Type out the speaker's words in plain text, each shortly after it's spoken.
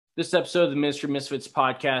This episode of the Ministry Misfits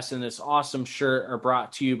podcast and this awesome shirt are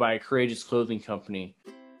brought to you by Courageous Clothing Company.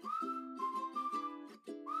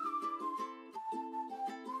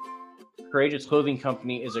 Courageous Clothing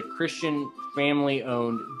Company is a Christian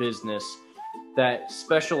family-owned business that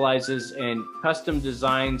specializes in custom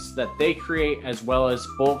designs that they create, as well as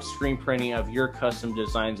bulk screen printing of your custom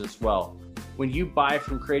designs as well. When you buy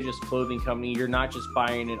from Courageous Clothing Company, you're not just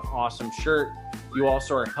buying an awesome shirt, you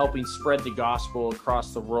also are helping spread the gospel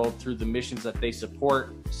across the world through the missions that they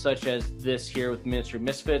support, such as this here with Ministry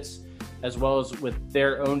Misfits, as well as with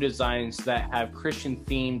their own designs that have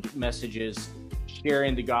Christian-themed messages,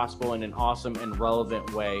 sharing the gospel in an awesome and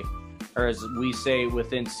relevant way, or as we say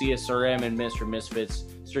within CSRM and Ministry Misfits,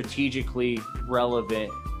 strategically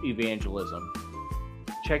relevant evangelism.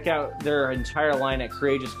 Check out their entire line at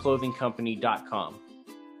courageousclothingcompany.com.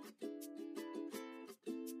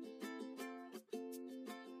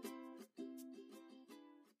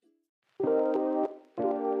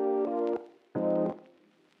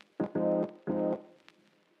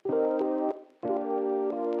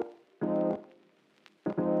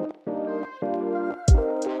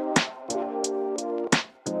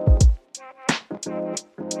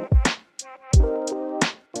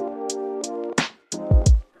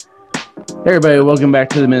 Hey everybody, welcome back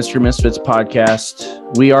to the Ministry Misfits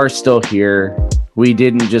podcast. We are still here. We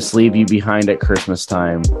didn't just leave you behind at Christmas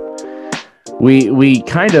time. We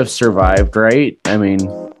kind of survived, right? I mean,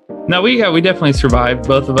 no, we definitely survived.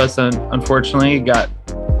 Both of us, unfortunately, caught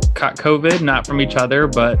COVID, not from each other,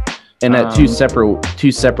 but at two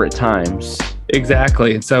separate times.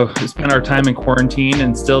 Exactly. And so we spent our time in quarantine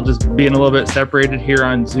and still just being a little bit separated here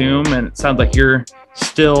on Zoom. And it sounds like you're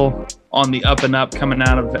still on the up and up, coming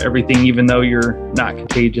out of everything, even though you're not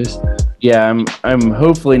contagious. Yeah, I'm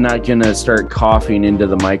hopefully not gonna start coughing into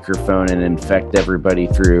the microphone and infect everybody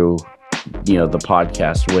through, the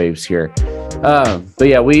podcast waves here. But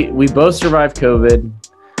yeah, we both survived COVID.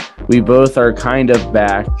 We both are kind of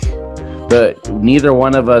back, but neither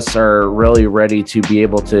one of us are really ready to be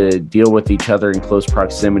able to deal with each other in close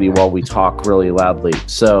proximity while we talk really loudly.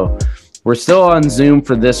 So we're still on Zoom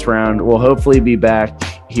for this round. We'll hopefully be back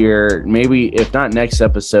here, maybe if not next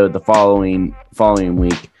episode, the following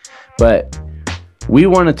week. But we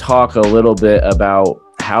want to talk a little bit about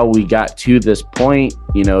how we got to this point.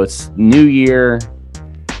 It's New Year.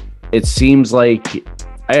 It seems like,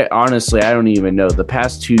 I don't even know. The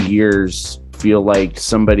past 2 years feel like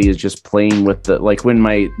somebody is just playing with when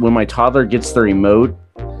my toddler gets the remote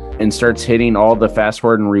and starts hitting all the fast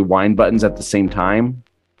forward and rewind buttons at the same time.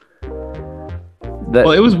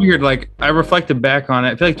 Well, it was weird. Like, I reflected back on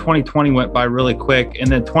it. I feel like 2020 went by really quick. And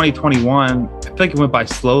then 2021, I feel like it went by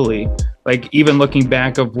slowly. Like, even looking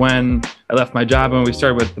back of when I left my job and when we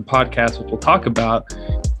started with the podcast, which we'll talk about,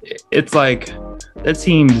 it's like, that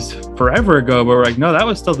seems forever ago. But we're like, no, that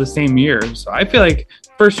was still the same year. So I feel like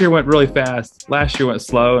first year went really fast. Last year went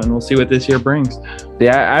slow. And we'll see what this year brings.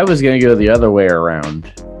 Yeah, I was going to go the other way around.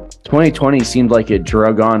 2020 seemed like it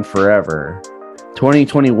drug on forever.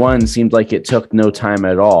 2021 seemed like it took no time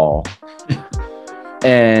at all.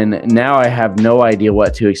 And now I have no idea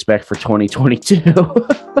what to expect for 2022.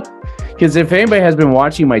 Because if anybody has been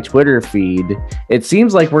watching my Twitter feed, it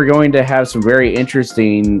seems like we're going to have some very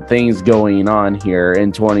interesting things going on here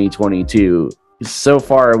in 2022. So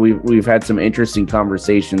far, we've had some interesting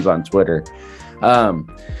conversations on Twitter.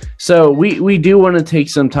 So we do want to take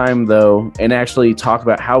some time, though, and actually talk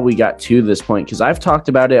about how we got to this point, because I've talked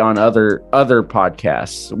about it on other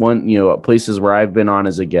podcasts, places where I've been on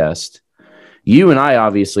as a guest. You and I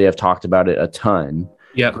obviously have talked about it a ton.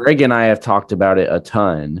 Yeah. Greg and I have talked about it a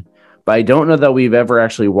ton, but I don't know that we've ever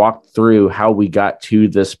actually walked through how we got to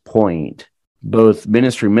this point, both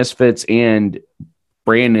Ministry Misfits and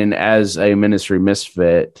Brandon as a Ministry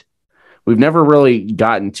Misfit. We've never really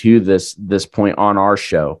gotten to this point on our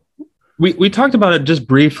show. We talked about it just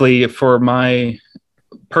briefly for my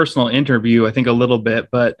personal interview, I think a little bit,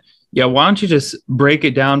 but yeah, why don't you just break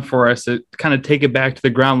it down for us to kind of take it back to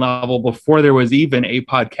the ground level before there was even a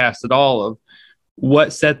podcast at all, of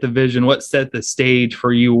what set the vision, what set the stage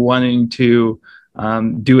for you wanting to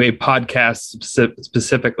do a podcast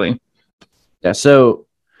specifically? Yeah, so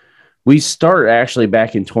we start actually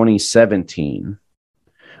back in 2017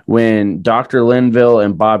 when Dr. Linville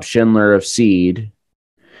and Bob Schindler of Seed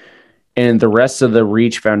and the rest of the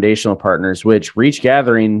Reach Foundational Partners, which Reach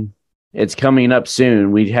Gathering, it's coming up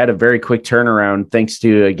soon. We had a very quick turnaround thanks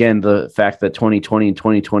to, again, the fact that 2020 and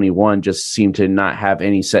 2021 just seemed to not have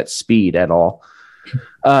any set speed at all.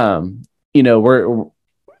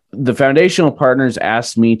 The Foundational Partners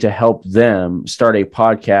asked me to help them start a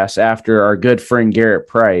podcast after our good friend Garrett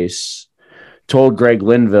Price told Greg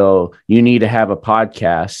Linville, you need to have a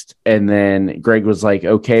podcast. And then Greg was like,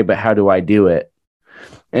 okay, but how do I do it?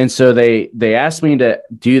 And so they asked me to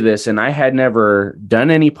do this, and I had never done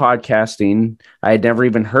any podcasting. I had never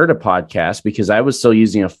even heard a podcast because I was still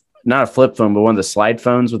using not a flip phone, but one of the slide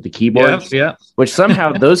phones with the keyboards, which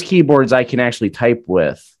somehow those keyboards I can actually type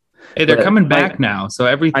with. Hey, they're coming back now. So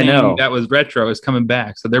everything that was retro is coming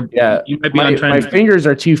back. So you might be on trend. My fingers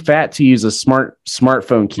are too fat to use a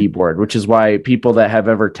smartphone keyboard, which is why people that have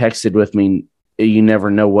ever texted with me, you never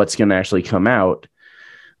know what's going to actually come out.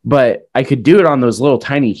 But I could do it on those little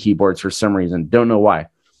tiny keyboards for some reason. Don't know why.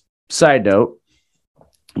 Side note.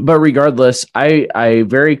 But regardless, I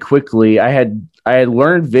very quickly, I had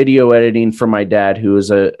learned video editing from my dad, who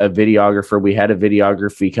was a videographer. We had a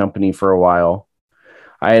videography company for a while.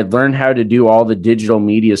 I had learned how to do all the digital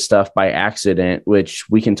media stuff by accident, which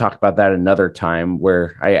we can talk about that another time,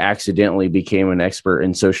 where I accidentally became an expert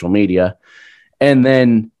in social media. And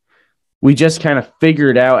then we just kind of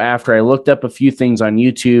figured out, after I looked up a few things on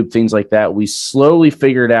YouTube, things like that, we slowly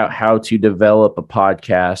figured out how to develop a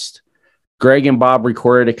podcast. Greg and Bob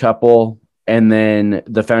recorded a couple, and then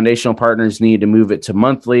the foundational partners needed to move it to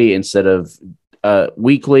monthly instead of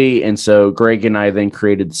weekly. And so Greg and I then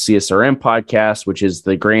created the CSRM podcast, which is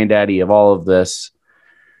the granddaddy of all of this.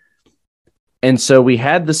 And so we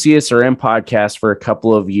had the CSRM podcast for a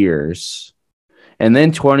couple of years. And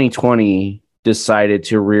then 2020 decided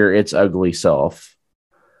to rear its ugly self.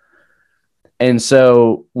 And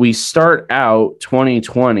so we start out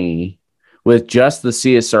 2020 with just the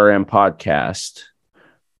CSRM podcast.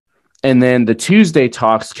 And then the Tuesday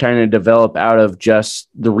talks kind of develop out of just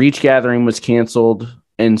the Reach Gathering was canceled.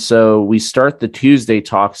 And so we start the Tuesday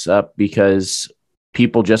talks up because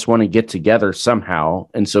people just want to get together somehow.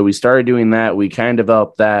 And so we started doing that. We kind of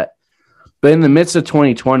developed that. But in the midst of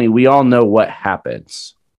 2020, we all know what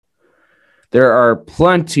happens. There are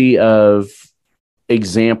plenty of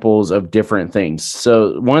examples of different things.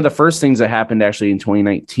 So one of the first things that happened actually in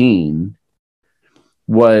 2019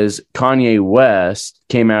 was Kanye West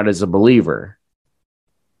came out as a believer,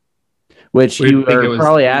 which you are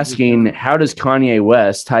probably asking, how does Kanye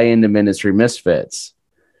West tie into Ministry Misfits?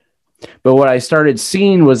 But what I started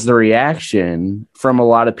seeing was the reaction from a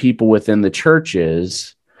lot of people within the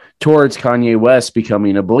churches towards Kanye West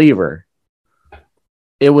becoming a believer.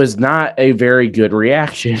 It was not a very good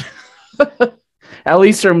reaction, at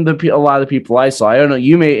least from a lot of the people I saw. I don't know.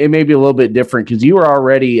 It may be a little bit different because you were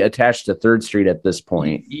already attached to Third Street at this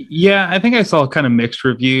point. Yeah, I think I saw kind of mixed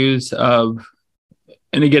reviews of,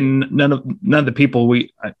 and again, none of the people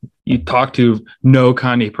you talk to know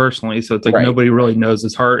Kanye personally, so it's like Nobody really knows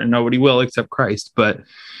his heart, and nobody will except Christ. But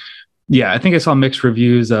yeah, I think I saw mixed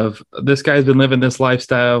reviews of, this guy's been living this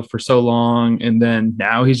lifestyle for so long, and then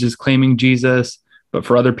now he's just claiming Jesus. But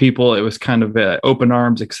for other people, it was kind of an open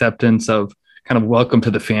arms acceptance of kind of welcome to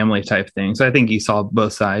the family type thing. So I think he saw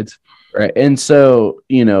both sides. Right. And so,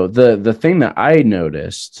 the thing that I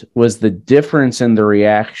noticed was the difference in the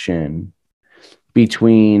reaction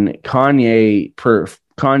between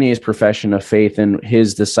Kanye's profession of faith and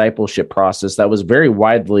his discipleship process that was very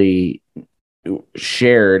widely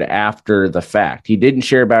shared after the fact. He didn't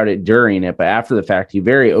share about it during it, but after the fact, he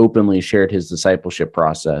very openly shared his discipleship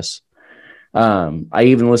process. I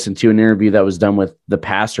even listened to an interview that was done with the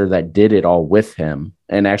pastor that did it all with him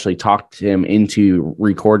and actually talked him into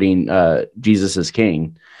recording Jesus is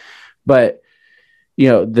King. But,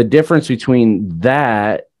 the difference between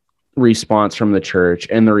that response from the church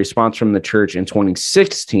and the response from the church in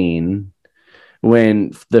 2016,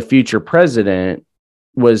 when the future president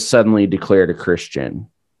was suddenly declared a Christian.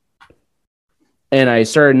 And I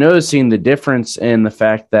started noticing the difference in the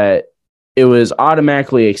fact that it was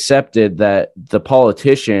automatically accepted that the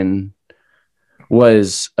politician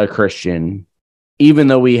was a Christian, even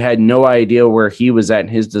though we had no idea where he was at in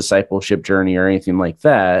his discipleship journey or anything like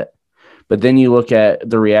that. But then you look at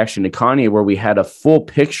the reaction to Kanye, where we had a full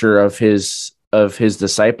picture of his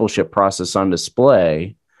discipleship process on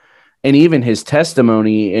display, and even his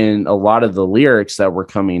testimony in a lot of the lyrics that were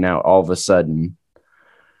coming out all of a sudden.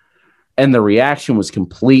 And the reaction was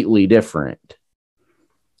completely different.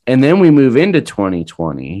 And then we move into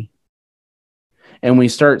 2020 and we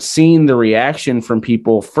start seeing the reaction from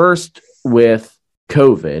people first with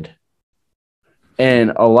COVID.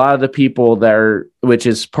 And a lot of the people which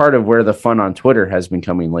is part of where the fun on Twitter has been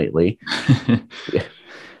coming lately.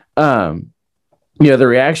 The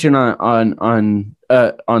reaction on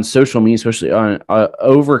social media, especially on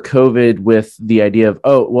over COVID, with the idea of,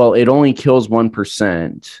 it only kills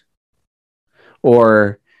 1%,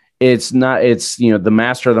 or it's not, it's, the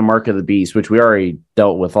master of the mark of the beast, which we already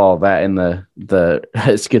dealt with all of that in the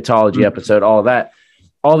eschatology episode, all of that,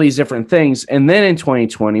 all these different things. And then in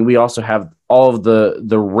 2020, we also have all of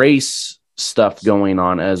the race stuff going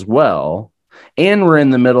on as well. And we're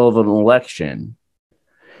in the middle of an election.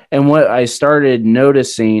 And what I started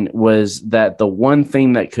noticing was that the one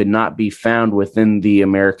thing that could not be found within the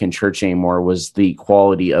American church anymore was the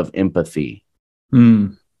quality of empathy.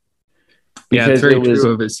 Yeah, it's very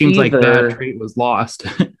true. It seems like that trait was lost.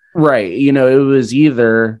 Right. It was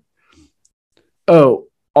either, all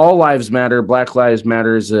lives matter. Black Lives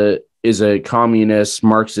Matter is a communist,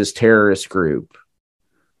 Marxist terrorist group.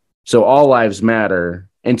 So all lives matter.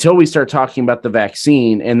 Until we start talking about the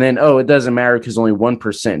vaccine, and then, it doesn't matter because only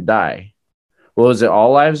 1% die. Well, is it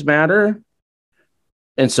all lives matter?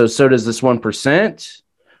 And so does this 1%?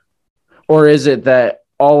 Or is it that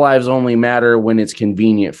all lives only matter when it's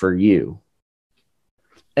convenient for you?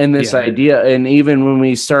 And this idea, and even when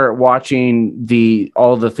we start watching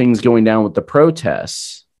all the things going down with the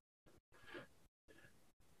protests,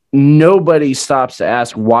 nobody stops to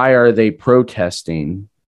ask, why are they protesting?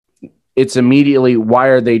 It's immediately, why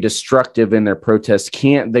are they destructive in their protests?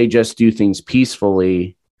 Can't they just do things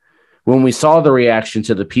peacefully? When we saw the reaction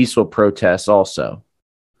to the peaceful protests also,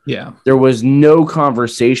 there was no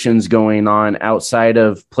conversations going on outside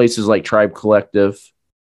of places like Tribe Collective.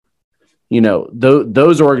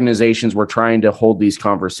 Those organizations were trying to hold these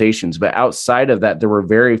conversations, but outside of that, there were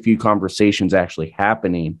very few conversations actually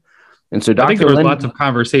happening. And so I think there was lots of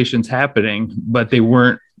conversations happening, but they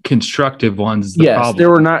weren't constructive ones.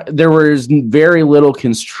 Problem. There was very little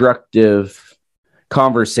constructive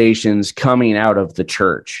conversations coming out of the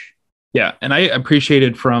church. Yeah. And I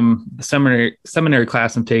appreciated from the seminary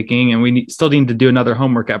class I'm taking, and we still need to do another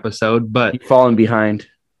homework episode, but you've fallen behind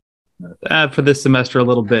for this semester a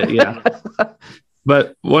little bit. Yeah.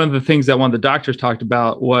 But one of the things that one of the doctors talked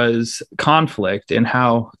about was conflict, and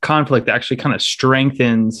how conflict actually kind of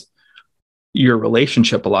strengthens your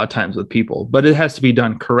relationship a lot of times with people, but it has to be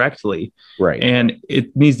done correctly. Right. And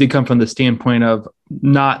it needs to come from the standpoint of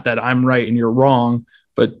not that I'm right and you're wrong,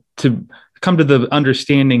 but to come to the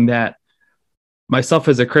understanding that myself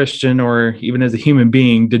as a Christian, or even as a human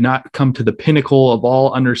being, did not come to the pinnacle of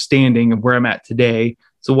all understanding of where I'm at today.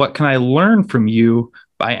 So what can I learn from you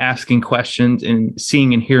by asking questions and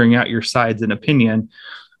seeing and hearing out your sides and opinion,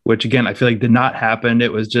 which again, I feel like did not happen.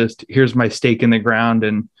 It was just, here's my stake in the ground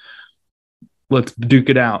and let's duke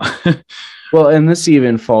it out. Well, and this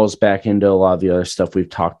even falls back into a lot of the other stuff we've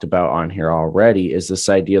talked about on here already, is this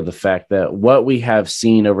idea of the fact that what we have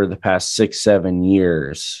seen over the past 6-7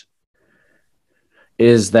 years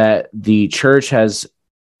is that the church has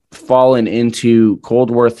fallen into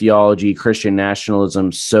Cold War theology, Christian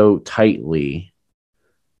nationalism so tightly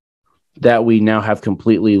that we now have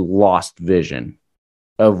completely lost vision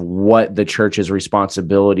of what the church's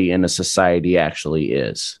responsibility in a society actually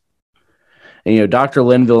is. And, Dr.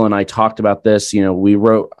 Linville and I talked about this. He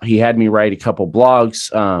had me write a couple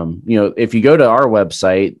blogs. If you go to our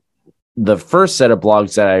website, the first set of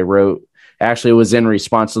blogs that I wrote actually was in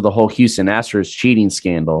response to the whole Houston Astros cheating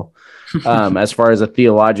scandal, as far as a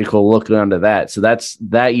theological look onto that. So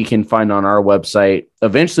that you can find on our website.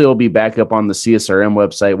 Eventually it'll be back up on the CSRM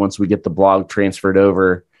website once we get the blog transferred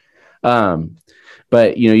over.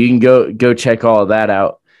 But you can go check all of that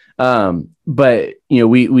out. But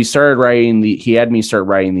we started writing he had me start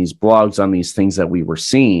writing these blogs on these things that we were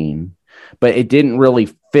seeing, but it didn't really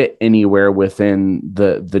fit anywhere within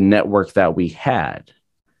the network that we had.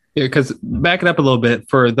 Yeah, because back it up a little bit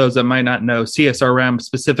for those that might not know, CSRM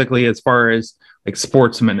specifically as far as like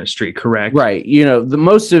sports ministry, correct? Right.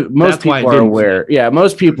 Most people are aware. Yeah,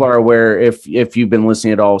 most people are aware if you've been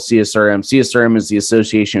listening at all. CSRM is the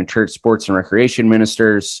Association of Church Sports and Recreation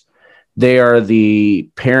Ministers. They are the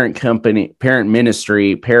parent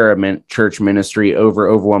ministry, church ministry over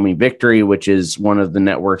Overwhelming Victory, which is one of the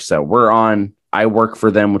networks that we're on. I work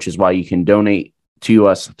for them, which is why you can donate to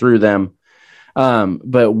us through them.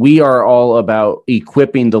 But we are all about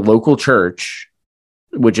equipping the local church,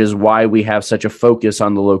 which is why we have such a focus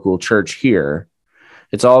on the local church here.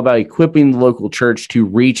 It's all about equipping the local church to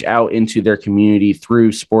reach out into their community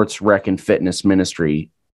through sports, rec, and fitness ministry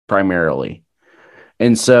primarily.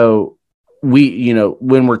 And so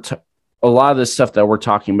when we're a lot of the stuff that we're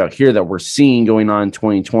talking about here that we're seeing going on in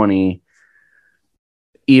 2020,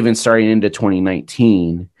 even starting into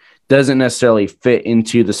 2019, doesn't necessarily fit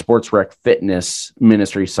into the sports rec fitness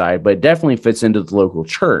ministry side, but it definitely fits into the local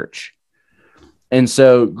church. And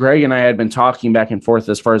so Greg and I had been talking back and forth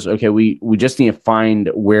as far as, okay, we just need to find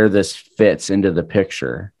where this fits into the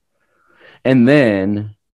picture. And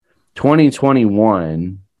then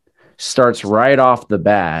 2021, starts right off the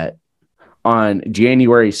bat on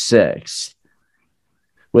January 6th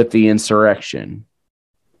with the insurrection.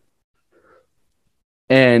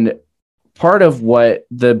 And part of what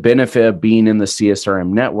the benefit of being in the CSRM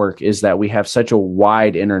network is that we have such a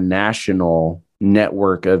wide international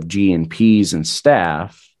network of G&Ps and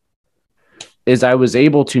staff, is I was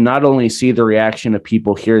able to not only see the reaction of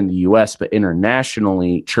people here in the US, but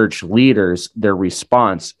internationally, church leaders, their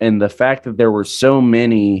response. And the fact that there were so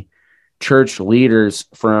many church leaders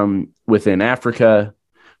from within Africa,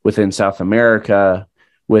 within South America,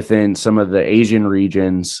 within some of the Asian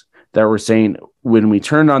regions that were saying, when we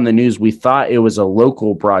turned on the news, we thought it was a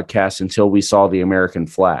local broadcast until we saw the American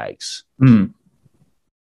flags.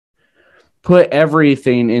 Put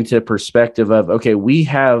everything into perspective of, okay, we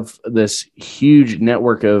have this huge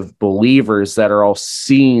network of believers that are all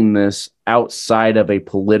seeing this outside of a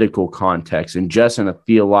political context and just in a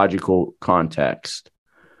theological context.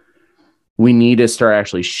 We need to start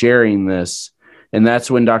actually sharing this. And that's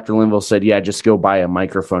when Dr. Linville said, yeah, just go buy a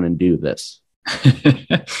microphone and do this.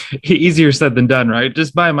 Easier said than done, right?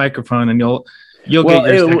 Just buy a microphone and you'll well,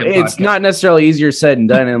 get your it's not necessarily easier said than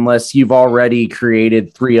done unless you've already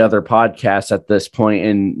created 3 other podcasts at this point,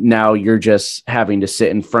 and now you're just having to sit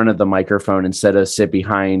in front of the microphone instead of sit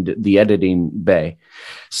behind the editing bay.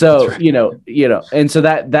 So, right. you know, and so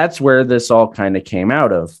that's where this all kind of came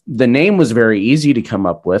out of. The name was very easy to come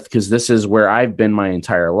up with because this is where I've been my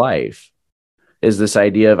entire life, is this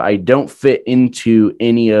idea of I don't fit into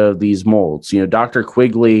any of these molds. You know, Dr.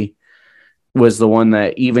 Quigley was the one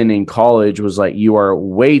that even in college was like, you are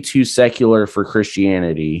way too secular for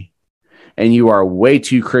Christianity and you are way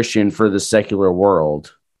too Christian for the secular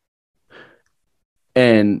world.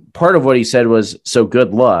 And part of what he said was, so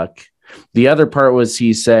good luck. The other part was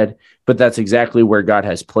he said, but that's exactly where God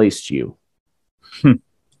has placed you.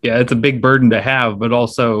 Yeah, it's a big burden to have, but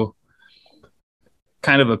also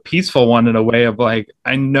kind of a peaceful one in a way of like,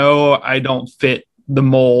 I know I don't fit the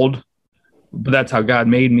mold, but that's how God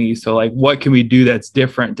made me. So like, what can we do that's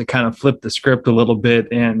different to kind of flip the script a little bit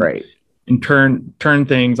and turn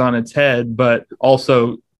things on its head, but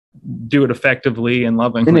also do it effectively and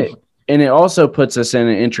lovingly. And it also puts us in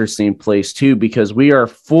an interesting place too, because we are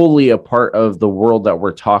fully a part of the world that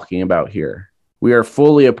we're talking about here. We are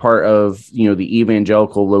fully a part of, you know, the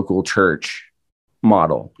evangelical local church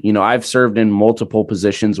model. You know, I've served in multiple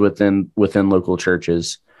positions within local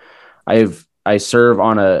churches. I serve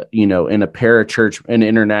on in a parachurch, an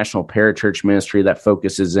international parachurch ministry that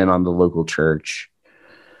focuses in on the local church.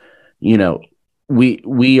 You know,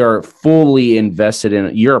 we are fully invested in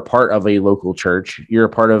it. You're a part of a local church. You're a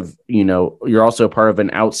part of, you're also a part of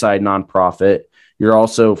an outside nonprofit. You're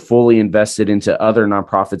also fully invested into other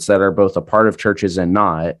nonprofits that are both a part of churches and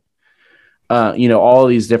not. All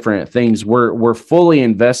these different things. We're fully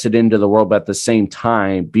invested into the world, but at the same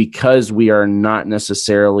time, because we are not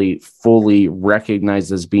necessarily fully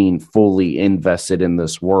recognized as being fully invested in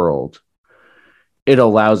this world, it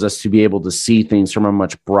allows us to be able to see things from a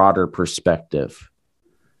much broader perspective.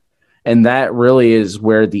 And that really is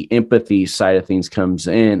where the empathy side of things comes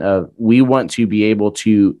in. We want to be able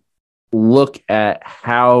to look at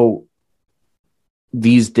how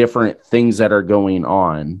these different things that are going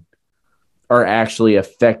on are actually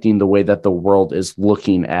affecting the way that the world is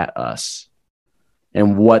looking at us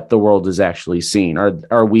and what the world is actually seeing.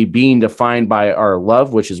 Are we being defined by our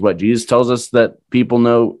love, which is what Jesus tells us that people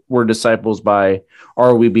know we're disciples by? Or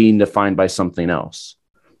are we being defined by something else?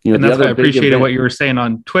 And that's why I appreciated what you were saying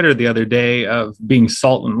on Twitter the other day of being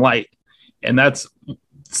salt and light. And that's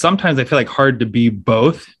sometimes I feel like hard to be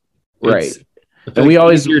both. Right. And we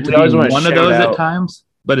always want one of those at times,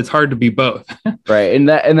 but it's hard to be both. Right. And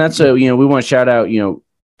that's we want to shout out,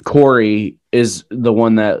 Corey is the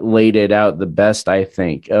one that laid it out the best, I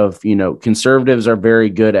think, of, conservatives are very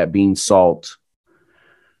good at being salt.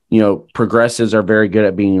 Progressives are very good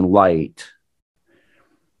at being light.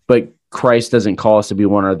 But Christ doesn't call us to be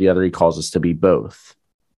one or the other. He calls us to be both.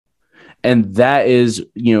 And that is,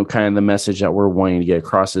 kind of the message that we're wanting to get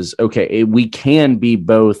across is, okay, we can be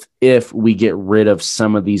both if we get rid of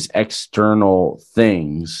some of these external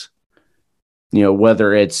things,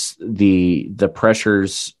 whether it's the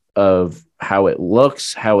pressures of how it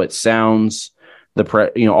looks, how it sounds,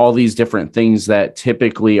 all these different things that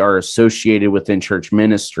typically are associated within church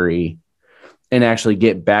ministry, and actually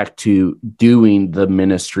get back to doing the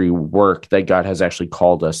ministry work that God has actually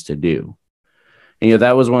called us to do. And,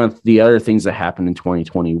 that was one of the other things that happened in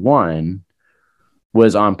 2021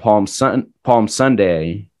 was on Palm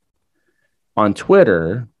Sunday on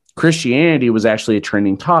Twitter, Christianity was actually a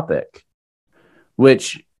trending topic,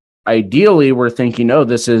 which ideally we're thinking, oh,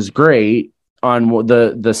 this is great. on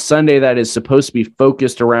the Sunday that is supposed to be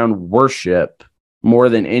focused around worship more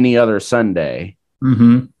than any other Sunday.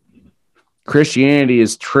 Mm-hmm. Christianity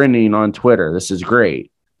is trending on Twitter. This is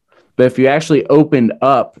great. But if you actually opened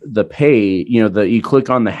up the page, you click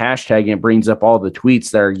on the hashtag and it brings up all the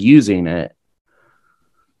tweets that are using it.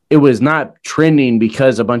 It was not trending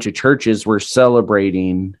because a bunch of churches were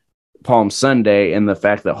celebrating Palm Sunday and the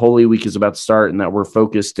fact that Holy Week is about to start, and that we're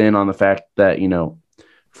focused in on the fact that,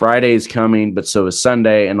 Friday is coming, but so is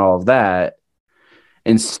Sunday and all of that.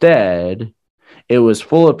 Instead, it was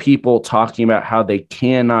full of people talking about how they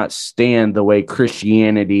cannot stand the way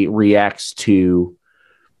Christianity reacts to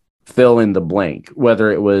fill in the blank, whether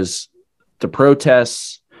it was the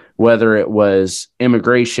protests, whether it was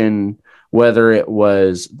immigration, whether it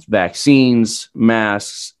was vaccines,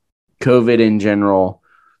 masks, COVID in general.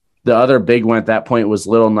 The other big one at that point was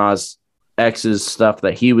Lil Nas X's stuff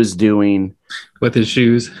that he was doing with his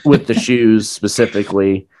shoes, with the shoes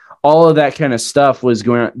specifically. All of that kind of stuff was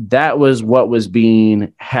going on. That was what was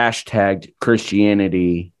being hashtagged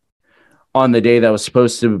Christianity on the day that was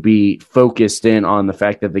supposed to be focused in on the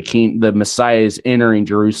fact that the Messiah is entering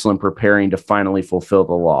Jerusalem, preparing to finally fulfill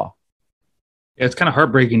the law. It's kind of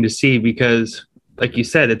heartbreaking to see because, like you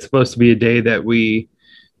said, it's supposed to be a day that we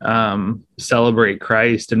celebrate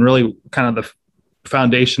Christ and really kind of the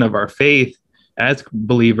foundation of our faith as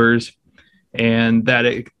believers. And that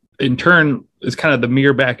it, in turn, is kind of the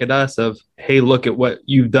mirror back at us of, hey, look at what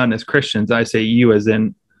you've done as Christians. I say you as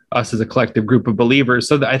in us as a collective group of believers.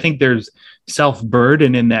 So that I think there's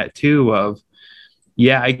self-burden in that too of,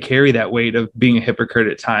 yeah, I carry that weight of being a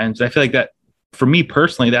hypocrite at times. I feel like that for me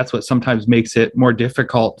personally, that's what sometimes makes it more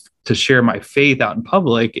difficult to share my faith out in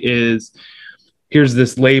public is here's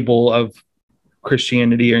this label of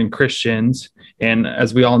Christianity and Christians. And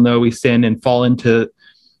as we all know, we sin and fall into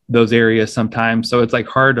those areas sometimes. So it's like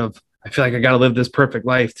hard I feel like I got to live this perfect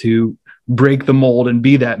life to break the mold and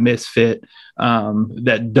be that misfit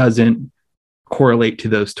that doesn't correlate to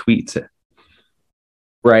those tweets.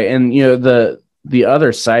 Right. And, the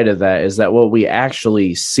other side of that is that what we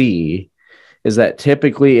actually see is that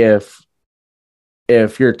typically if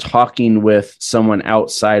you're talking with someone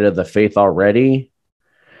outside of the faith already,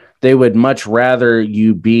 they would much rather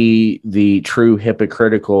you be the true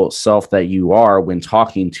hypocritical self that you are when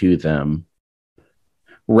talking to them,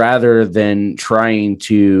 rather than trying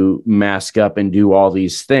to mask up and do all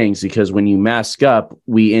these things. Because when you mask up,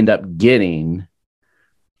 we end up getting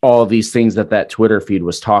all these things that Twitter feed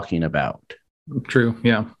was talking about. True.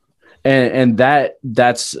 Yeah. And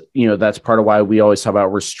that's part of why we always talk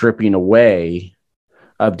about we're stripping away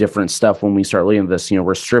of different stuff when we start looking at this.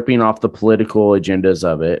 We're stripping off the political agendas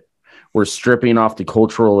of it. We're stripping off the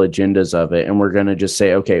cultural agendas of it. And we're going to just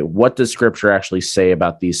say, okay, what does scripture actually say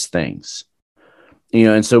about these things?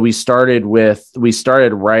 And so we started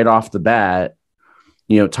right off the bat,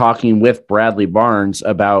 talking with Bradley Barnes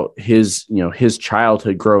about his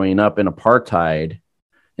childhood growing up in apartheid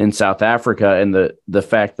in South Africa, and the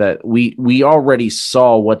fact that we already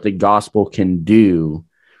saw what the gospel can do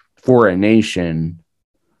for a nation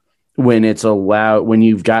when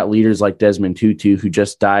you've got leaders like Desmond Tutu, who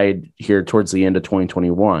just died here towards the end of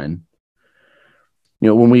 2021.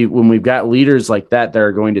 When we've got leaders like that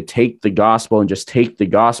are going to take the gospel and just take the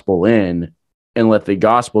gospel in and let the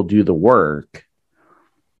gospel do the work.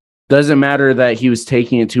 Doesn't matter that he was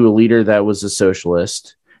taking it to a leader that was a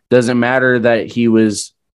socialist. Doesn't matter that he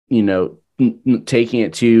was, taking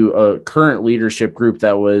it to a current leadership group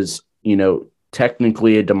that was,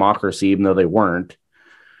 technically a democracy, even though they weren't.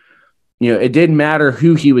 It didn't matter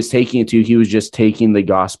who he was taking it to. He was just taking the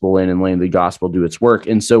gospel in and letting the gospel do its work.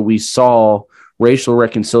 And so we saw racial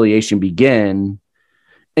reconciliation begin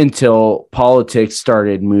until politics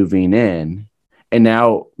started moving in. And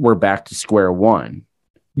now we're back to square one.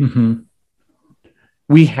 Mm-hmm.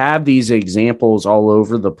 We have these examples all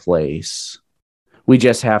over the place. We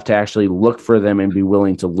just have to actually look for them and be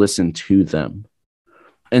willing to listen to them.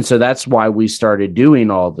 And so that's why we started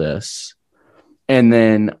doing all this. And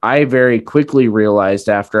then I very quickly realized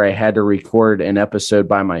after I had to record an episode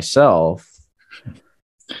by myself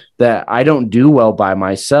that I don't do well by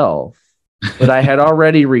myself. But I had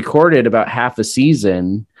already recorded about half a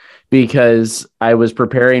season because I was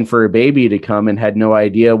preparing for a baby to come and had no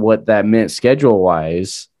idea what that meant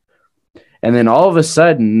schedule-wise. And then all of a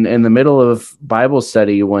sudden, in the middle of Bible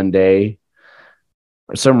study one day,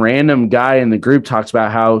 some random guy in the group talks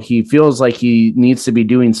about how he feels like he needs to be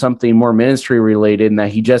doing something more ministry related and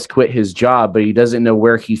that he just quit his job, but he doesn't know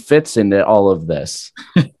where he fits into all of this.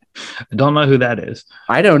 I don't know who that is.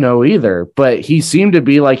 I don't know either, but he seemed to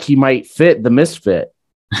be like he might fit the misfit.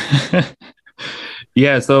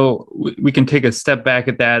 Yeah, so we can take a step back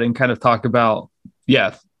at that and kind of talk about,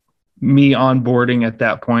 yeah, me onboarding at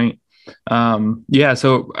that point. Yeah,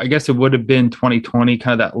 so I guess it would have been 2020,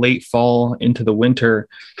 kind of that late fall into the winter,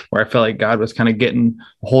 where I felt like God was kind of getting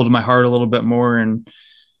a hold of my heart a little bit more and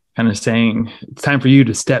kind of saying, it's time for you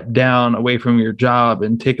to step down away from your job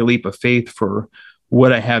and take a leap of faith for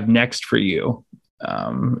what I have next for you.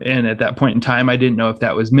 And at that point in time, I didn't know if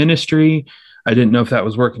that was ministry. I didn't know if that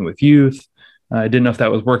was working with youth. I didn't know if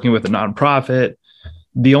that was working with a nonprofit.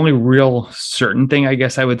 The only real certain thing, I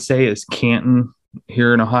guess I would say, is Canton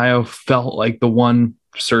here in Ohio felt like the one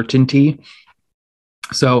certainty.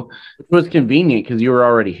 So it was convenient because you were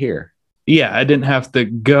already here. Yeah, I didn't have to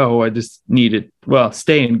go. I just needed, well,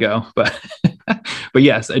 stay and go. But but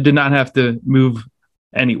yes, I did not have to move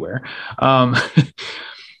anywhere.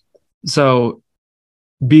 So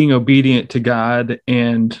being obedient to God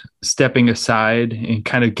and stepping aside and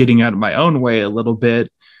kind of getting out of my own way a little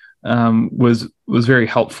bit was very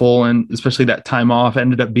helpful. And especially that time off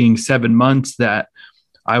ended up being 7 months that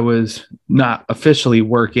I was not officially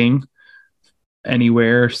working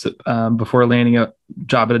anywhere before landing a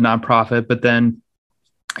job at a nonprofit. But then,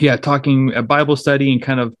 yeah, talking a Bible study and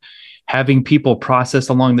kind of having people process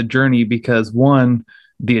along the journey, because one,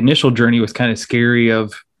 the initial journey was kind of scary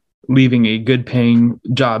of leaving a good paying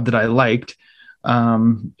job that I liked.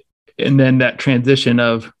 And then that transition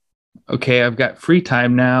of, okay, I've got free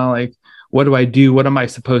time now. Like, what do I do? What am I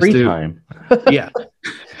supposed Free to? time. Yeah.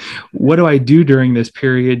 What do I do during this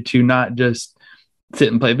period to not just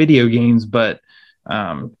sit and play video games, but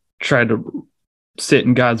try to sit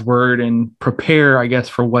in God's word and prepare, I guess,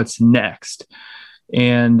 for what's next.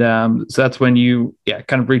 And so that's when you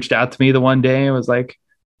kind of reached out to me the one day and was like,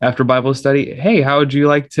 after Bible study, hey, how would you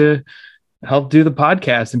like to help do the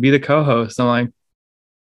podcast and be the co-host? I'm like,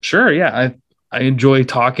 sure. Yeah. I enjoy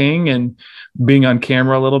talking, and being on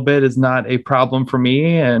camera a little bit is not a problem for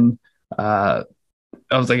me. And I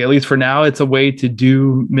was like, at least for now, it's a way to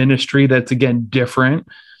do ministry that's, again, different.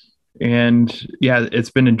 And yeah, it's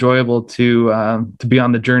been enjoyable to be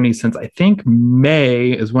on the journey since, I think,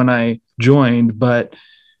 May is when I joined, but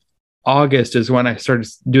August is when I started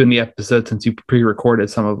doing the episodes, since you pre-recorded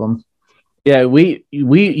some of them. Yeah,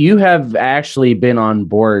 you have actually been on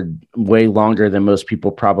board way longer than most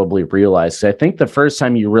people probably realize. I think the first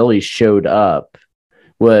time you really showed up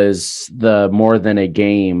was the More Than a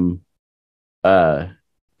Game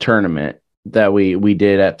tournament that we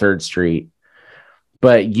did at 3rd Street.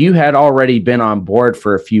 But you had already been on board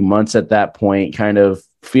for a few months at that point, kind of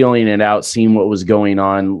feeling it out, seeing what was going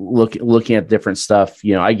on, looking at different stuff.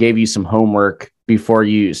 You know, I gave you some homework before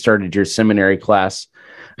you started your seminary class,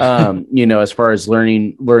 you know, as far as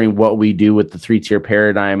learning what we do with the 3-tier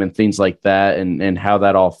paradigm and things like that, and how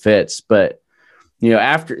that all fits. But, you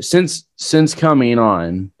know, since coming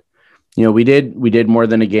on, you know, we did More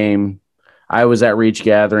Than a Game. I was at Reach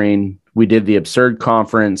Gathering. We did the Absurd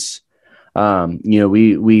Conference. You know,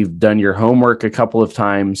 we've done your homework a couple of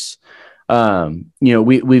times. You know,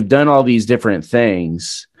 we've done all these different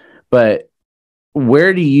things, but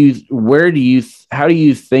how do you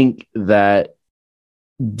think that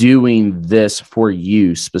doing this for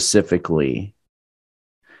you specifically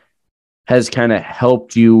has kind of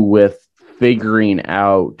helped you with figuring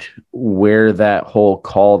out where that whole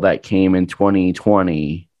call that came in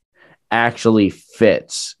 2020 actually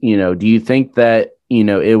fits? You know, do you think that, you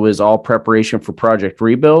know, it was all preparation for Project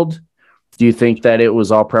Rebuild? Do you think that it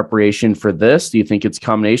was all preparation for this? Do you think it's a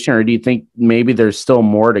combination, or do you think maybe there's still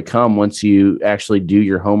more to come once you actually do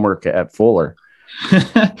your homework at Fuller?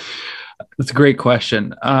 That's a great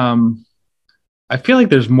question. I feel like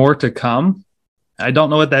there's more to come. I don't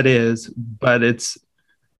know what that is, but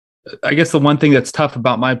I guess the one thing that's tough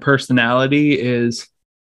about my personality is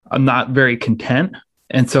I'm not very content.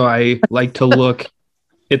 And so I like to look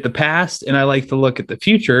at the past and I like to look at the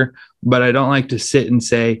future, but I don't like to sit and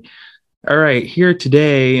say, all right, here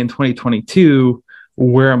today in 2022,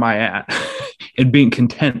 where am I at? And being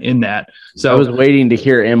content in that. So I was waiting to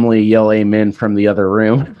hear Emily yell amen from the other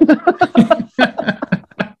room.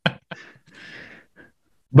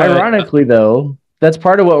 But ironically, though, that's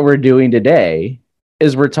part of what we're doing today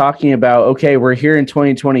is we're talking about, okay, we're here in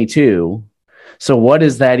 2022. So what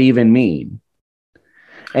does that even mean?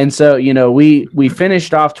 And so, you know, we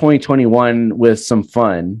finished off 2021 with some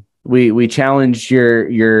fun. We challenged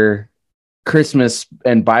your Christmas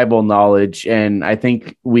and Bible knowledge, and I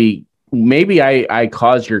think I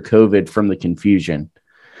caused your COVID from the confusion.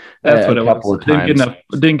 That's what it was.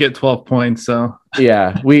 Didn't get 12 points. So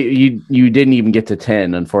yeah, you didn't even get to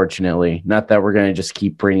 10, unfortunately. Not that we're going to just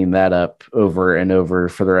keep bringing that up over and over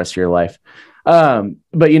for the rest of your life. But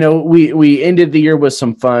we ended the year with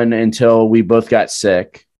some fun until we both got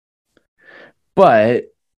sick. But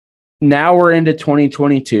now we're into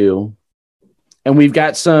 2022, and we've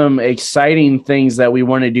got some exciting things that we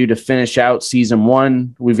want to do to finish out season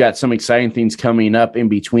 1. We've got some exciting things coming up in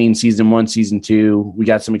between season 1, season 2. We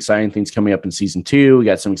got some exciting things coming up in season 2. We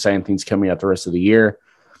got some exciting things coming up the rest of the year.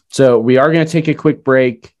 So we are going to take a quick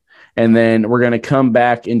break, and then we're going to come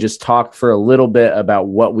back and just talk for a little bit about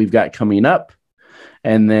what we've got coming up.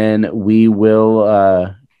 And then we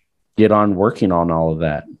will get on working on all of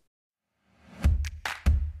that.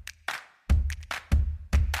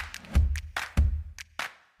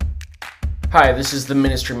 Hi, this is the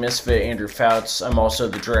Ministry Misfit, Andrew Fouts. I'm also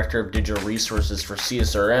the Director of Digital Resources for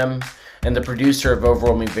CSRM and the producer of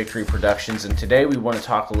Overwhelming Victory Productions. And today we want to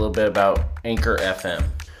talk a little bit about Anchor FM.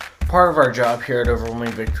 Part of our job here at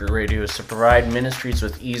Overwhelming Victory Radio is to provide ministries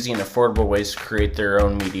with easy and affordable ways to create their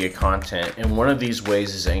own media content, and one of these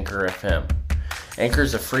ways is Anchor FM. Anchor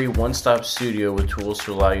is a free one-stop studio with tools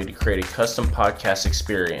to allow you to create a custom podcast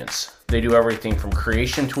experience. They do everything from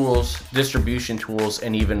creation tools, distribution tools,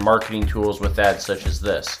 and even marketing tools with ads such as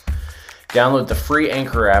this. Download the free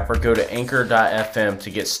Anchor app or go to anchor.fm to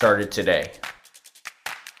get started today.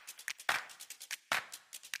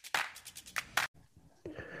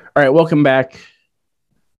 All right, welcome back.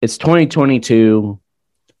 It's 2022.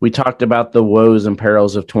 We talked about the woes and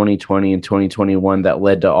perils of 2020 and 2021 that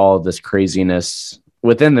led to all of this craziness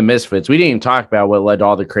within the Misfits. We didn't even talk about what led to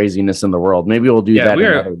all the craziness in the world. Maybe we'll do that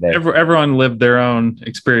another day. Everyone lived their own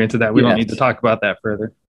experience of that. We don't need to talk about that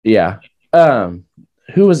further. Yeah. I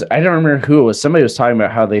don't remember who it was. Somebody was talking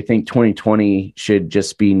about how they think 2020 should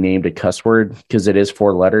just be named a cuss word because it is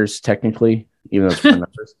 4 letters technically, even though it's 4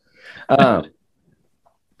 numbers.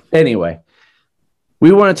 Anyway,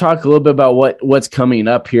 we want to talk a little bit about what's coming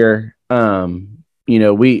up here. We're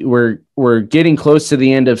getting close to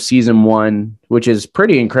the end of season 1, which is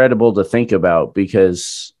pretty incredible to think about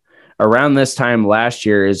because around this time last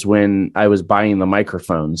year is when I was buying the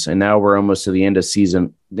microphones, and now we're almost to the end of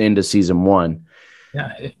season 1.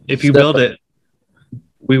 Yeah, if you build it,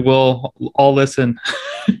 we will all listen.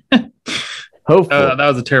 Hopefully. That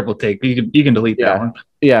was a terrible take. You can delete that one.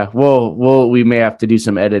 Yeah, we may have to do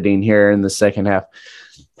some editing here in the second half.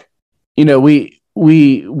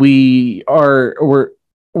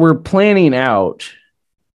 We're planning out,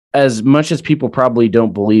 as much as people probably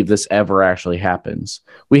don't believe this ever actually happens.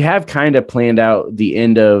 We have kind of planned out the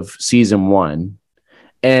end of season 1,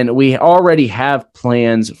 and we already have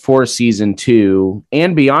plans for season 2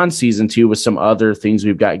 and beyond season 2 with some other things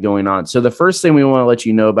we've got going on. So the first thing we want to let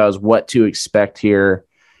you know about is what to expect here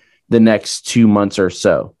the next 2 months or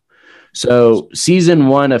so. So season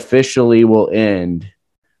 1 officially will end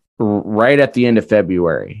right at the end of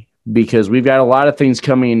February because we've got a lot of things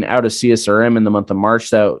coming out of CSRM in the month of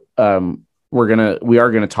March that we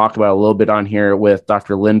are gonna talk about a little bit on here with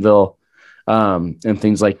Dr. Linville and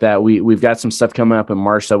things like that. We've got some stuff coming up in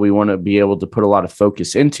March that we want to be able to put a lot of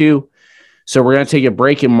focus into. So we're going to take a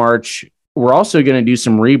break in March. We're also going to do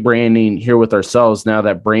some rebranding here with ourselves now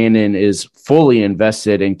that Brandon is fully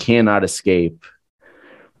invested and cannot escape.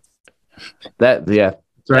 That's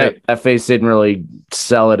right. That face didn't really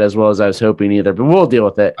sell it as well as I was hoping either, but we'll deal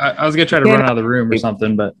with it. I was going to try to run out of the room or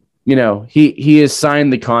something, but he has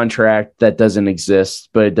signed the contract that doesn't exist,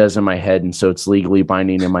 but it does in my head. And so it's legally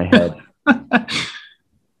binding in my head.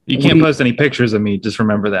 You can't post any pictures of me. Just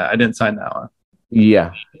remember that I didn't sign that one.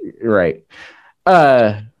 Yeah, right.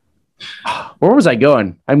 Where was I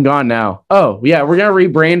going? I'm gone now. Oh yeah, we're gonna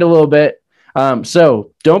rebrand a little bit.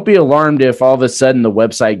 So don't be alarmed if all of a sudden the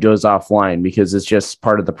website goes offline because it's just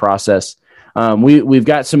part of the process. We've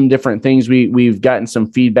got some different things. We've gotten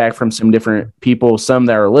some feedback from some different people, some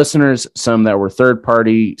that are listeners, some that were third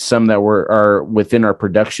party, some that are within our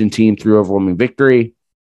production team through Overwhelming Victory.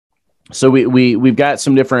 So we've got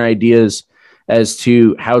some different ideas as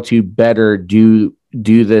to how to better do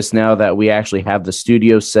this now that we actually have the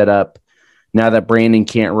studio set up, now that Brandon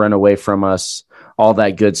can't run away from us, all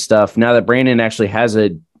that good stuff. Now that Brandon actually has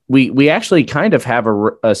we actually kind of have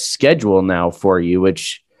a schedule now for you,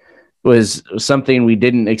 which was something we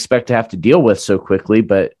didn't expect to have to deal with so quickly,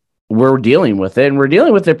 but we're dealing with it, and we're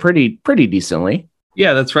dealing with it pretty decently.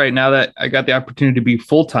 Yeah, that's right. Now that I got the opportunity to be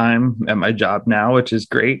full-time at my job now, which is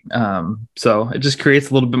great. So it just creates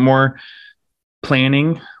a little bit more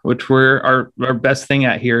planning, which our best thing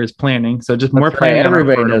at here is planning. So just more planning.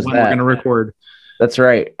 Everybody knows that. We're going to record. That's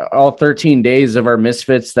right. All 13 days of our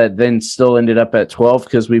Misfits that then still ended up at 12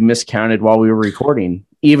 because we miscounted while we were recording.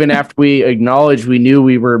 Even after we acknowledged we knew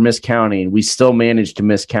we were miscounting, we still managed to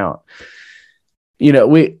miscount.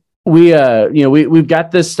 We've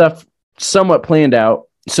got this stuff somewhat planned out.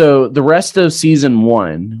 So the rest of season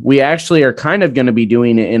 1, we actually are kind of going to be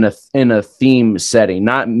doing it in a theme setting,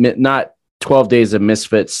 not 12 Days of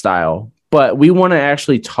Misfits style, but we want to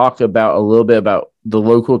actually talk about a little bit about the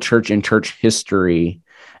local church and church history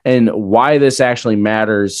and why this actually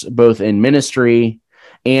matters both in ministry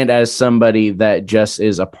and as somebody that just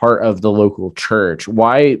is a part of the local church,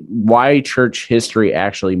 why church history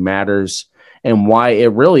actually matters and why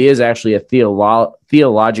it really is actually a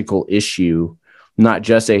theological issue, not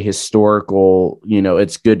just a historical,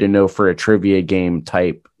 it's good to know for a trivia game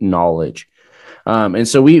type knowledge. And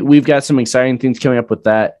so we've got some exciting things coming up with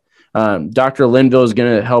that. Dr. Linville is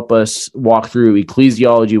going to help us walk through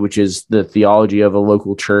ecclesiology, which is the theology of a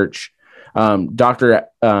local church. Dr.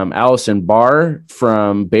 Allison Barr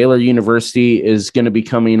from Baylor University is going to be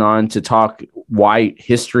coming on to talk why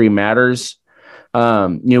history matters.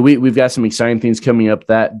 We've got some exciting things coming up.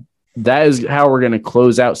 That is how we're going to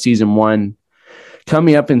close out season 1.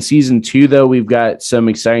 Coming up in season 2, though, we've got some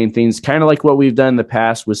exciting things, kind of like what we've done in the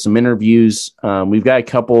past with some interviews. We've got a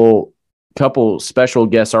couple special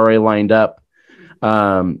guests already lined up.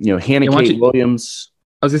 Hannah Kate Williams.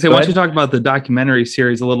 I was gonna say, why don't you talk about the documentary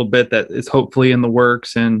series a little bit that is hopefully in the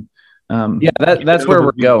works? And that's where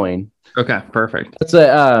we're going. Okay, perfect. That's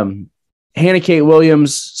Hannah Kate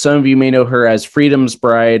Williams. Some of you may know her as Freedom's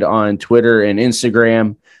Bride on Twitter and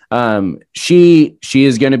Instagram. She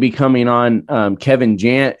is going to be coming on. Kevin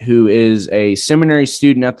Jant, who is a seminary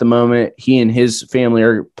student at the moment, he and his family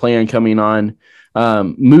are planning on coming on.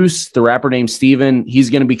 Moose, the rapper named Steven,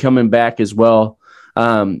 he's going to be coming back as well.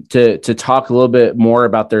 To talk a little bit more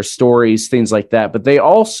about their stories, things like that. But they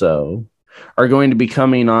also are going to be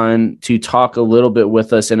coming on to talk a little bit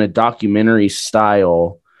with us in a documentary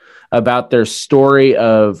style about their story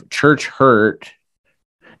of church hurt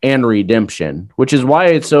and redemption, which is why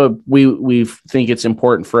it's so we think it's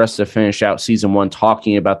important for us to finish out season 1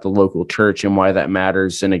 talking about the local church and why that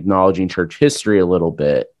matters and acknowledging church history a little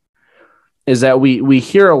bit. Is that we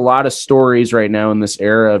hear a lot of stories right now in this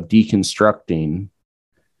era of deconstructing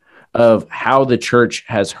of how the church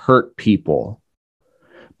has hurt people,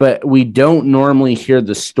 but we don't normally hear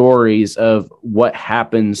the stories of what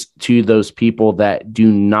happens to those people that do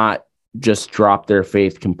not just drop their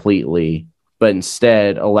faith completely, but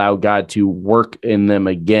instead allow God to work in them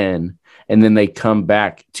again, and then they come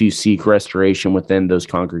back to seek restoration within those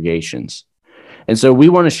congregations. And so we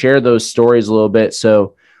want to share those stories a little bit.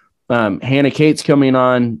 So Hannah Kate's coming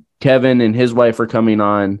on, Kevin and his wife are coming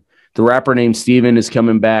on. The rapper named Steven is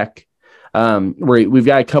coming back. We've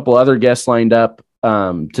got a couple other guests lined up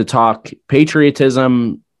to talk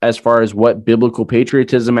patriotism as far as what biblical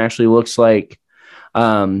patriotism actually looks like.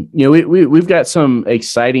 We've got some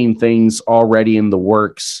exciting things already in the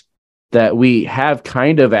works that we have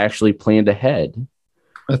kind of actually planned ahead.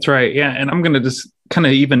 That's right. Yeah. And I'm going to just kind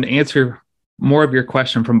of even answer more of your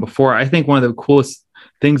question from before. I think one of the coolest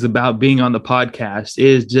things about being on the podcast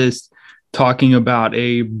is just talking about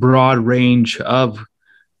a broad range of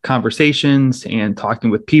conversations and talking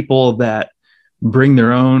with people that bring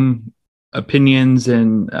their own opinions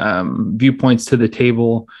and viewpoints to the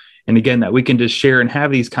table. And again, that we can just share and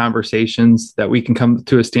have these conversations, that we can come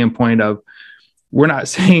to a standpoint of, we're not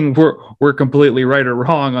saying we're completely right or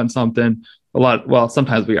wrong on something. Well,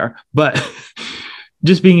 sometimes we are, but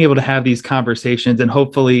just being able to have these conversations, and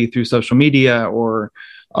hopefully through social media or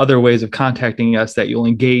other ways of contacting us, that you'll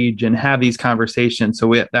engage and have these conversations,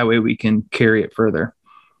 so that way we can carry it further.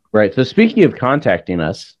 Right. So speaking of contacting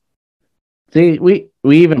us, see, we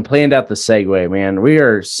even planned out the segue, man. We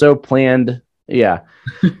are so planned. Yeah.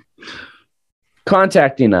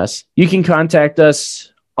 Contacting us. You can contact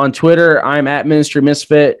us on Twitter. I'm at Ministry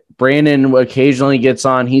Misfit. Brandon occasionally gets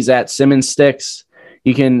on. He's at Simmons Sticks.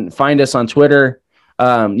 You can find us on Twitter.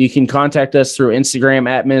 You can contact us through Instagram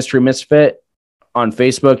at Ministry Misfit, on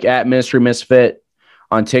Facebook at Ministry Misfit,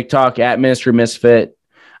 on TikTok at Ministry Misfit.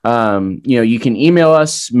 You can email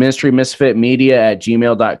us,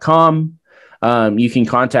 ministrymisfitmedia@gmail.com. You can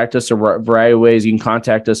contact us a variety of ways. You can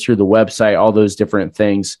contact us through the website, all those different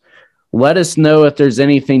things. Let us know if there's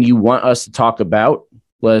anything you want us to talk about.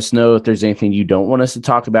 Let us know if there's anything you don't want us to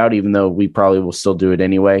talk about, even though we probably will still do it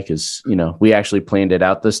anyway, because, we actually planned it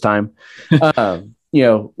out this time.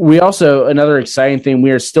 We also, another exciting thing,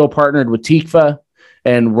 we are still partnered with Tikva,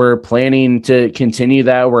 and we're planning to continue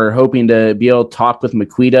that. We're hoping to be able to talk with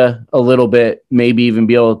Maquita a little bit, maybe even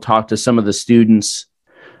be able to talk to some of the students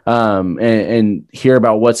and hear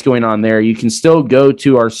about what's going on there. You can still go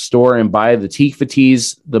to our store and buy the Tikva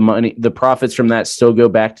tees. The profits from that still go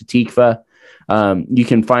back to Tikva. You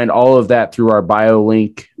can find all of that through our bio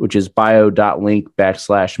link, which is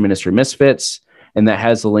bio.link/Ministry Misfits. and that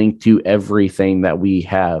has a link to everything that we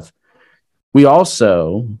have. We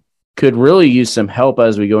also could really use some help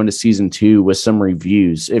as we go into season 2 with some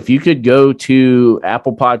reviews. If you could go to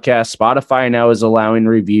Apple Podcasts, Spotify now is allowing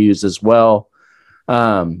reviews as well.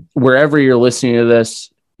 Wherever you're listening to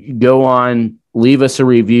this, go on, leave us a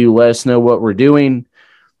review, let us know what we're doing.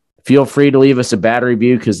 Feel free to leave us a bad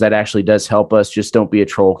review because that actually does help us. Just don't be a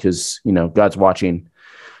troll because, God's watching.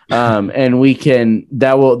 And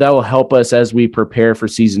that will help us as we prepare for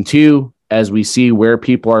season 2, as we see where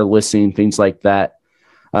people are listening, things like that.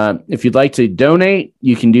 If you'd like to donate,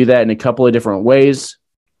 you can do that in a couple of different ways.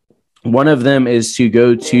 One of them is to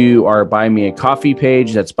go to our Buy Me a Coffee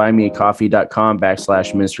page. That's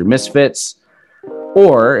buymeacoffee.com/Ministry Misfits.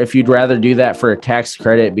 Or if you'd rather do that for a tax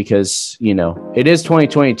credit, because, it is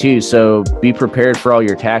 2022, so be prepared for all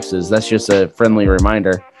your taxes. That's just a friendly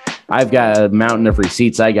reminder. I've got a mountain of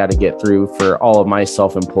receipts I got to get through for all of my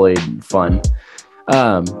self-employed fun.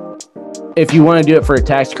 If you want to do it for a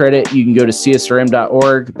tax credit, you can go to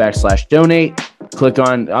csrm.org/donate. Click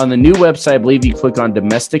on the new website. I believe you click on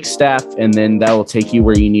domestic staff, and then that will take you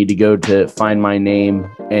where you need to go to find my name,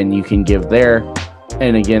 and you can give there.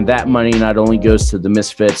 And again, that money not only goes to the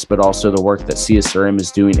Misfits, but also the work that CSRM is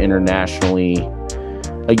doing internationally.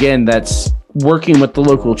 Again, that's working with the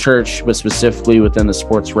local church, but specifically within the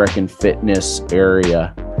sports rec and fitness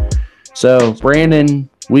area. So, Brandon,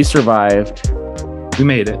 we survived. We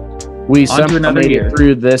made it. We somehow made it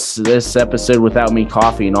through this episode without me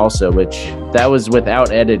coughing also, which that was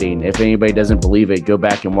without editing. If anybody doesn't believe it, go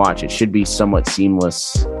back and watch. It should be somewhat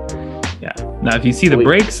seamless. Yeah. Now, if you see the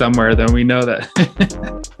break somewhere, then we know that.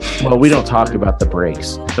 Well, we don't talk about the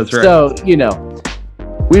breaks. That's right. So,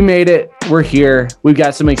 we made it. We're here. We've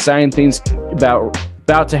got some exciting things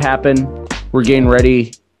about to happen. We're getting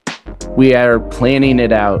ready. We are planning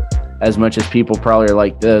it out. As much as people probably are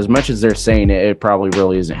like, as much as they're saying it, it probably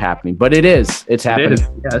really isn't happening. But it is. It's happening. It is,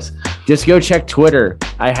 yes. Just go check Twitter.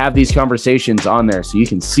 I have these conversations on there so you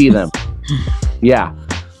can see them. Yeah.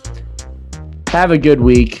 Have a good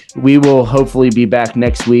week. We will hopefully be back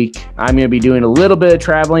next week. I'm going to be doing a little bit of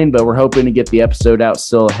traveling, but we're hoping to get the episode out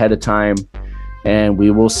still ahead of time. And we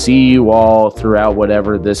will see you all throughout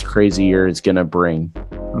whatever this crazy year is going to bring.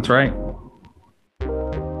 That's right.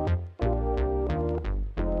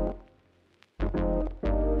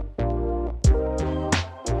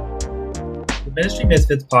 The Ministry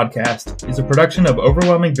Misfits podcast is a production of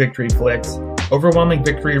Overwhelming Victory Flicks, Overwhelming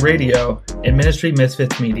Victory Radio, and Ministry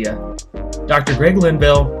Misfits Media. Dr. Greg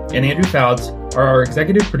Linville and Andrew Fouts are our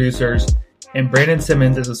executive producers, and Brandon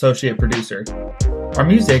Simmons is associate producer. Our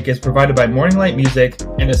music is provided by Morning Light Music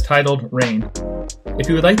and is titled Rain. If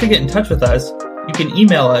you would like to get in touch with us, you can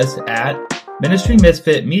email us at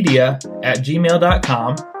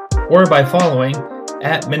ministrymisfitmedia@gmail.com or by following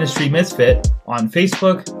 @ministrymisfit on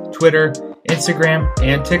Facebook, Twitter, Instagram,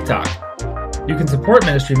 and TikTok. You can support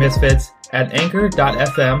Ministry Misfits at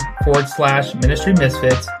anchor.fm/Ministry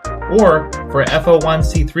Misfits or for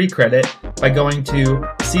FO1C3 credit by going to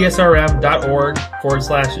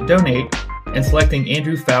csrm.org/donate and selecting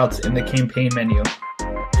Andrew Fouts in the campaign menu.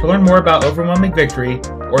 To learn more about Overwhelming Victory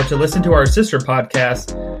or to listen to our sister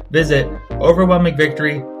podcast, visit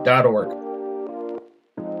overwhelmingvictory.org.